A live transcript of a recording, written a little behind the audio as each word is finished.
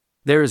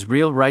There is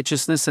real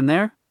righteousness in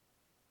there?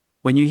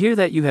 When you hear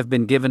that you have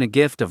been given a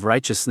gift of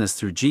righteousness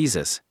through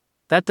Jesus,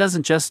 that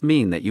doesn't just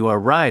mean that you are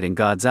right in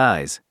God's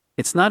eyes.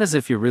 It's not as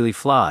if you're really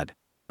flawed,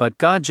 but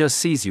God just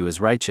sees you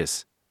as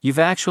righteous. You've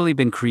actually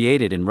been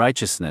created in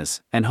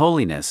righteousness and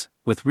holiness,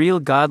 with real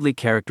godly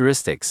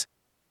characteristics.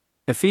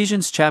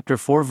 Ephesians chapter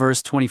 4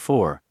 verse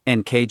 24,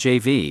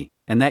 NKJV,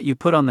 and that you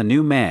put on the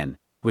new man,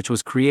 which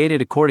was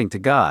created according to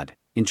God,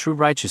 in true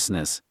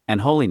righteousness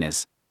and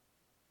holiness.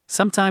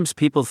 Sometimes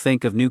people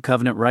think of New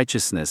Covenant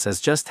righteousness as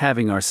just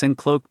having our sin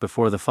cloaked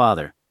before the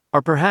Father,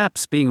 or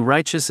perhaps being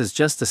righteous as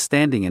just a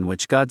standing in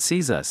which God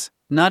sees us.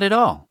 Not at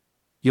all.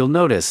 You'll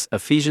notice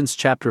Ephesians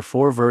chapter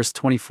 4 verse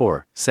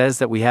 24 says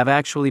that we have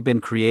actually been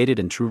created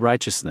in true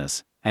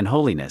righteousness and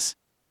holiness.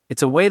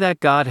 It's a way that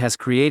God has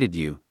created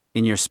you,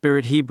 in your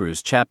spirit.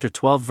 Hebrews chapter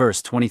 12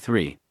 verse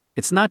 23.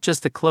 It's not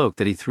just a cloak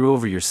that He threw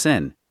over your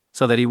sin,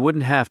 so that He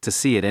wouldn't have to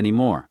see it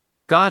anymore.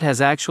 God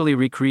has actually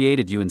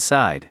recreated you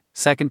inside.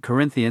 2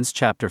 Corinthians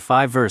chapter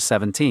 5 verse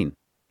 17.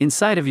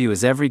 Inside of you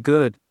is every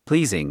good,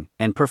 pleasing,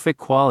 and perfect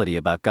quality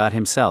about God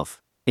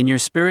Himself. In your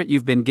spirit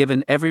you've been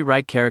given every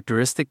right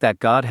characteristic that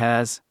God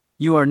has.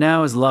 You are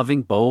now as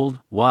loving, bold,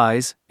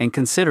 wise, and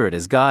considerate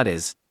as God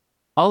is.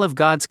 All of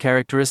God's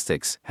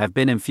characteristics have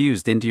been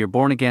infused into your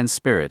born-again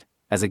spirit,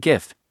 as a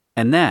gift,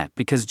 and that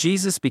because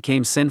Jesus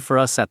became sin for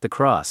us at the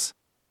cross.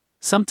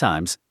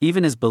 Sometimes,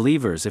 even as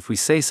believers, if we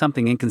say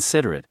something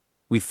inconsiderate,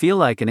 we feel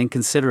like an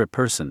inconsiderate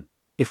person.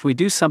 If we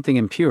do something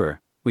impure,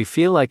 we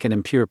feel like an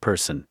impure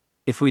person.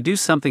 If we do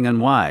something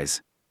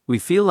unwise, we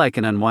feel like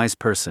an unwise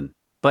person.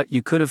 But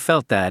you could have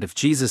felt that if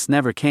Jesus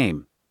never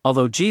came.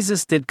 Although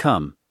Jesus did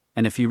come,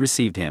 and if you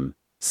received Him,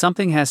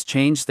 something has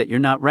changed that you're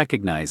not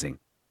recognizing.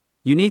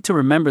 You need to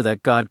remember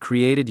that God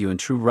created you in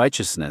true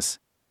righteousness,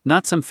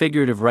 not some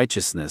figurative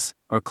righteousness,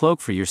 or cloak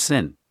for your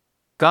sin.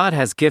 God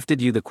has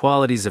gifted you the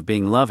qualities of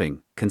being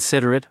loving,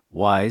 considerate,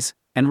 wise,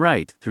 and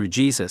right through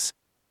Jesus.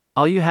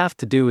 All you have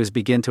to do is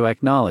begin to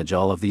acknowledge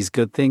all of these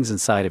good things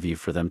inside of you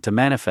for them to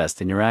manifest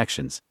in your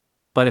actions.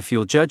 But if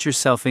you'll judge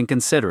yourself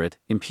inconsiderate,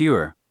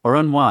 impure, or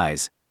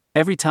unwise,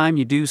 every time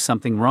you do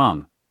something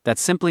wrong,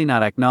 that's simply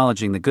not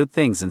acknowledging the good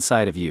things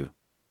inside of you.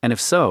 And if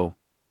so,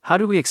 how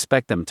do we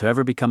expect them to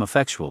ever become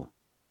effectual?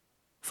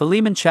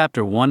 Philemon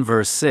chapter 1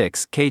 verse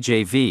 6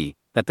 KJV,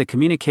 that the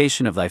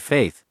communication of thy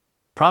faith,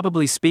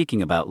 probably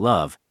speaking about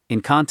love,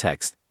 in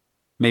context,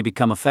 may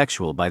become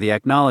effectual by the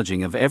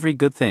acknowledging of every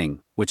good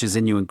thing which is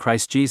in you in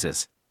Christ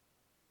Jesus.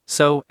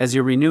 So, as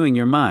you're renewing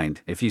your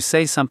mind, if you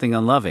say something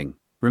unloving,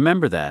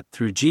 remember that,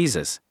 through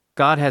Jesus,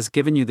 God has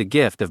given you the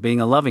gift of being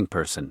a loving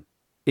person.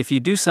 If you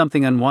do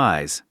something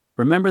unwise,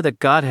 remember that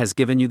God has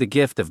given you the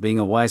gift of being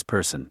a wise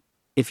person.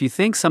 If you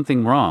think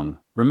something wrong,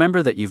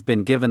 remember that you've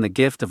been given the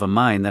gift of a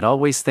mind that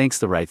always thinks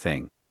the right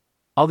thing.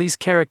 All these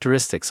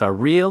characteristics are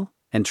real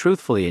and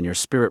truthfully in your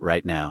spirit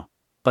right now,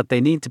 but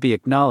they need to be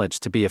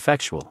acknowledged to be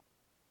effectual.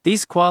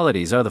 These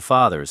qualities are the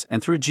Father's,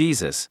 and through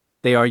Jesus,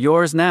 they are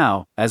yours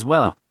now, as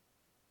well.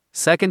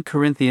 2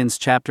 Corinthians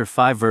chapter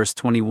 5 verse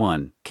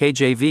 21,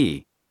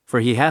 KJV, for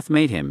He hath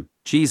made Him,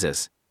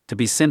 Jesus, to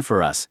be sin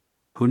for us,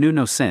 who knew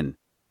no sin,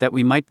 that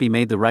we might be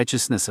made the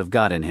righteousness of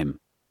God in Him.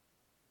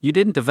 You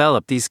didn't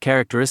develop these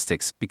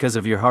characteristics because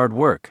of your hard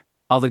work.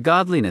 All the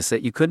godliness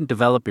that you couldn't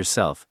develop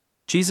yourself,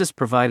 Jesus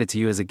provided to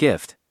you as a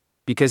gift,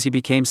 because He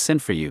became sin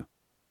for you.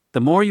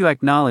 The more you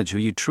acknowledge who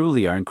you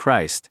truly are in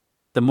Christ,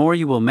 the more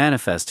you will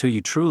manifest who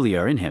you truly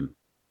are in Him.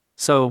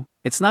 So,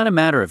 it's not a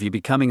matter of you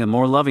becoming a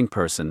more loving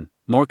person,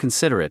 more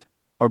considerate,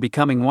 or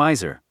becoming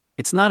wiser.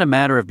 It's not a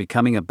matter of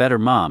becoming a better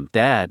mom,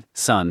 dad,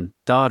 son,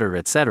 daughter,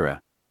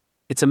 etc.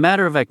 It's a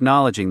matter of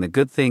acknowledging the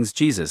good things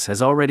Jesus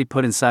has already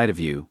put inside of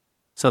you,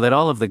 so that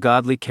all of the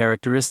godly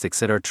characteristics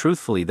that are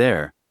truthfully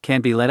there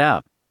can be let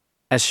out.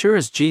 As sure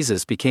as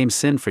Jesus became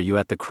sin for you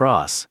at the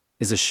cross,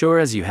 is as sure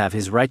as you have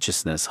His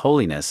righteousness,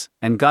 holiness,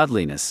 and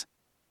godliness.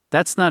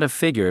 That's not a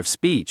figure of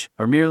speech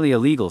or merely a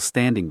legal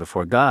standing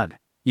before God.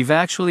 You've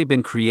actually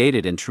been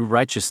created in true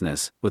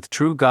righteousness, with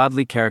true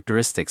godly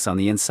characteristics on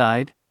the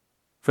inside.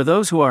 For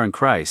those who are in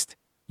Christ,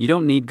 you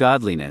don't need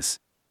godliness.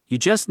 You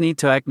just need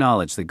to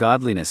acknowledge the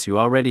godliness you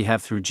already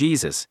have through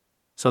Jesus,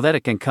 so that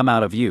it can come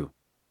out of you.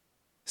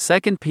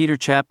 2 Peter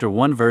chapter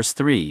 1 verse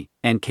 3,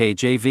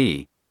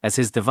 NKJV, as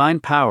His divine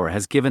power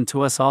has given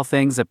to us all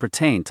things that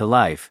pertain to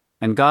life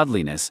and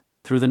godliness,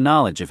 through the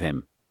knowledge of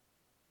Him.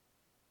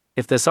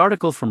 If this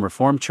article from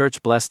Reformed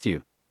Church blessed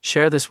you,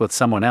 share this with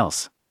someone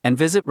else, and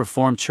visit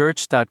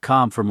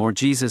reformedchurch.com for more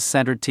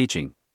Jesus-centered teaching.